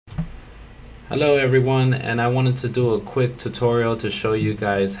Hello everyone, and I wanted to do a quick tutorial to show you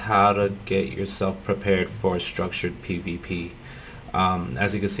guys how to get yourself prepared for structured PvP.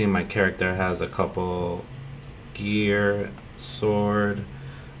 As you can see, my character has a couple gear, sword,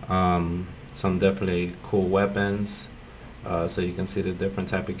 some definitely cool weapons, so you can see the different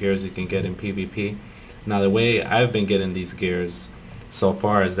type of gears you can get in PvP. Now the way I've been getting these gears so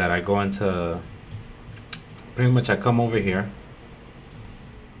far is that I go into, pretty much I come over here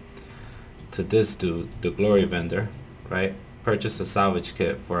to this dude, the glory vendor, right? Purchase a salvage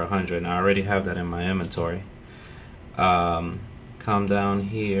kit for 100, and I already have that in my inventory. Come down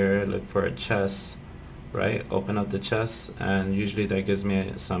here, look for a chest, right? Open up the chest, and usually that gives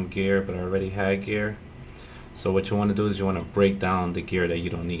me some gear, but I already had gear. So what you want to do is you want to break down the gear that you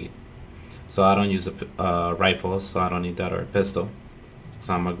don't need. So I don't use a rifle, so I don't need that, or a pistol.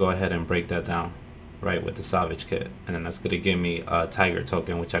 So I'm gonna go ahead and break that down, right, with the salvage kit, and then that's going to give me a tiger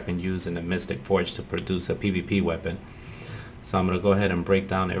token, which I can use in the Mystic Forge to produce a PvP weapon. So I'm going to go ahead and break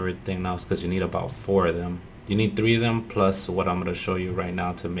down everything else, because you need about 4 of them. You need 3 of them plus what I'm going to show you right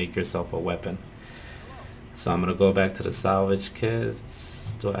now to make yourself a weapon. So I'm going to go back to the salvage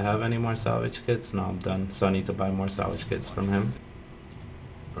kits. Do I have any more salvage kits? No, I'm done. So I need to buy more salvage kits from him,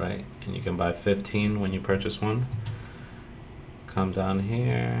 right? And you can buy 15 when you purchase one. Come down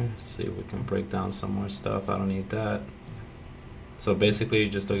here, see if we can break down some more stuff. I don't need that. So basically you're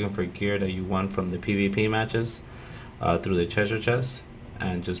just looking for gear that you want from the PvP matches through the treasure chest,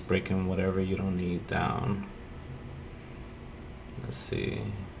 and just breaking whatever you don't need down. Let's see,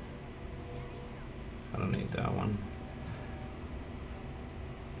 I don't need that one,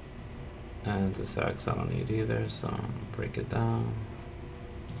 and this axe I don't need either, so break it down,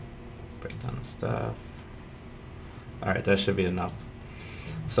 break down the stuff. Alright, that should be enough.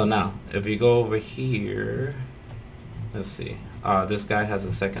 So now, if you go over here, let's see. This guy has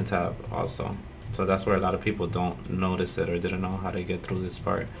a second tab also. So that's where a lot of people don't notice it or didn't know how to get through this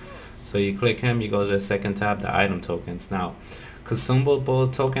part. So you click him, you go to the second tab, the item tokens. Now, consumable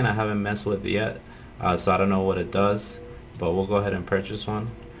token I haven't messed with yet, so I don't know what it does, but we'll go ahead and purchase one.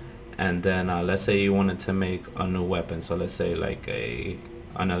 And then let's say you wanted to make a new weapon. So let's say like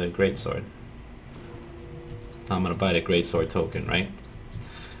another greatsword. So I'm going to buy the greatsword token, right?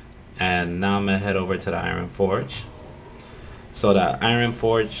 And now I'm going to head over to the Iron Forge. So the Iron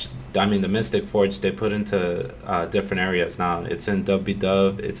Forge, I mean the Mystic Forge, they put into different areas now. It's in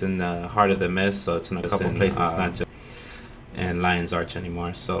gear.The, it's in the Heart of the Mist, so it's in a couple places, not just in Lion's Arch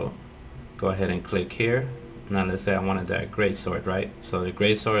anymore. So go ahead and click here. Now let's say I wanted that greatsword, right? So the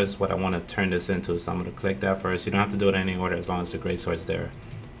greatsword is what I want to turn this into, so I'm going to click that first. You don't have to do it in any order as long as the greatsword's there.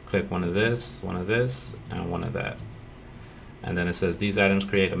 Click one of this, and one of that. And then it says these items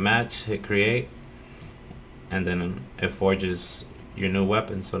create a match. Hit create. And then it forges your new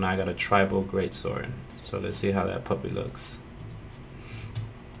weapon. So now I got a tribal greatsword. So let's see how that puppy looks.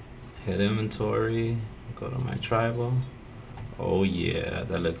 Hit inventory. Go to my tribal. Oh yeah,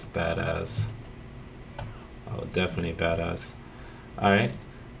 that looks badass. Oh, definitely badass. Alright.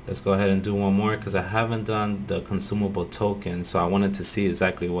 Let's go ahead and do one more, because I haven't done the consumable token, so I wanted to see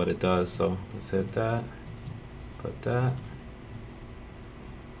exactly what it does. So let's hit that, put that.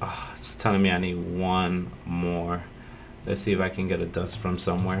 Oh, it's telling me I need one more. Let's see if I can get a dust from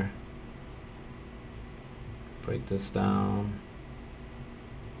somewhere. Break this down.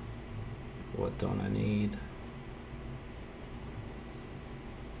 What don't I need?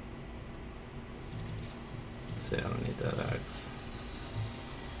 Let's say I don't need that axe.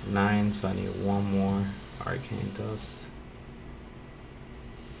 9, so I need one more arcane dust.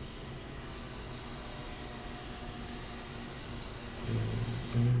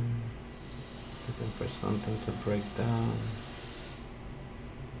 Looking for something to break down.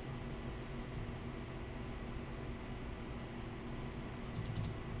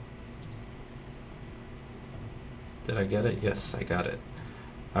 Did I get it? Yes, I got it.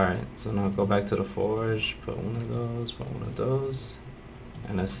 Alright, so now go back to the forge, put one of those, put one of those.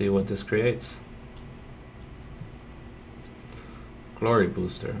 And let's see what this creates. Glory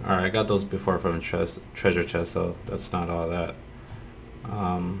booster. Alright, I got those before from treasure chest, so that's not all that.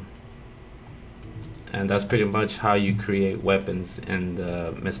 And that's pretty much how you create weapons in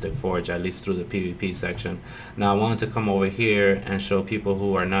the Mystic Forge, at least through the PvP section. Now I wanted to come over here and show people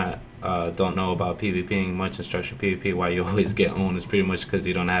who are not don't know about PvPing much in structured PvP why you always get owned. It's pretty much because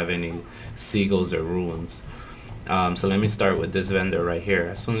you don't have any Sigils or ruins. So let me start with this vendor right here.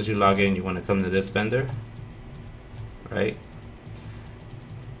 As soon as you log in, you want to come to this vendor, right?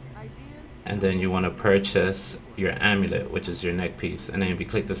 And then you want to purchase your amulet, which is your neck piece. And then if you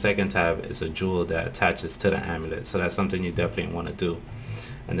click the second tab, it's a jewel that attaches to the amulet. So that's something you definitely want to do.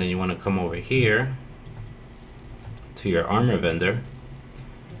 And then you want to come over here to your armor vendor,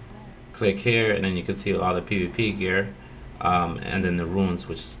 click here, and then you can see all the PvP gear, and then the runes,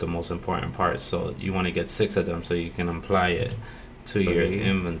 which is the most important part. So you want to get 6 of them so you can apply it to your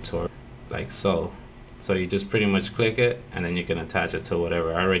inventory, like so. So you just pretty much click it, and then you can attach it to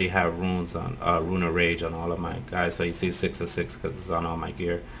whatever. I already have runes on Rune of Rage on all of my guys, so you see 6 of 6 because it's on all my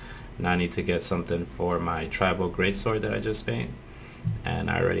gear. Now I need to get something for my tribal greatsword that I just made, and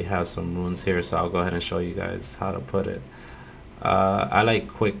I already have some runes here, so I'll go ahead and show you guys how to put it. I like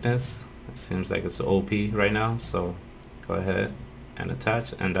quickness. It seems like it's OP right now, so go ahead and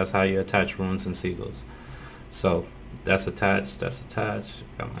attach, and that's how you attach runes and Sigils. So that's attached,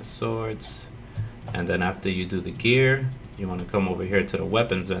 got my swords. And then after you do the gear, you want to come over here to the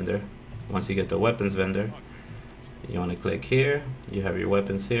weapons vendor. Once you get the weapons vendor, you want to click here, you have your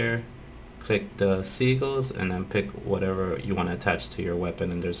weapons here, click the Sigils, and then pick whatever you want to attach to your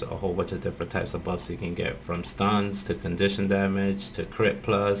weapon. And there's a whole bunch of different types of buffs you can get, from stuns to condition damage to crit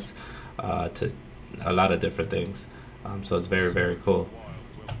plus, to a lot of different things. So it's very, very cool.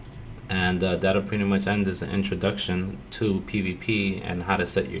 And that'll pretty much end this introduction to PvP and how to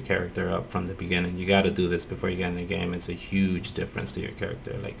set your character up from the beginning. You got to do this before you get in the game. It's a huge difference to your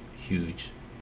character, like huge.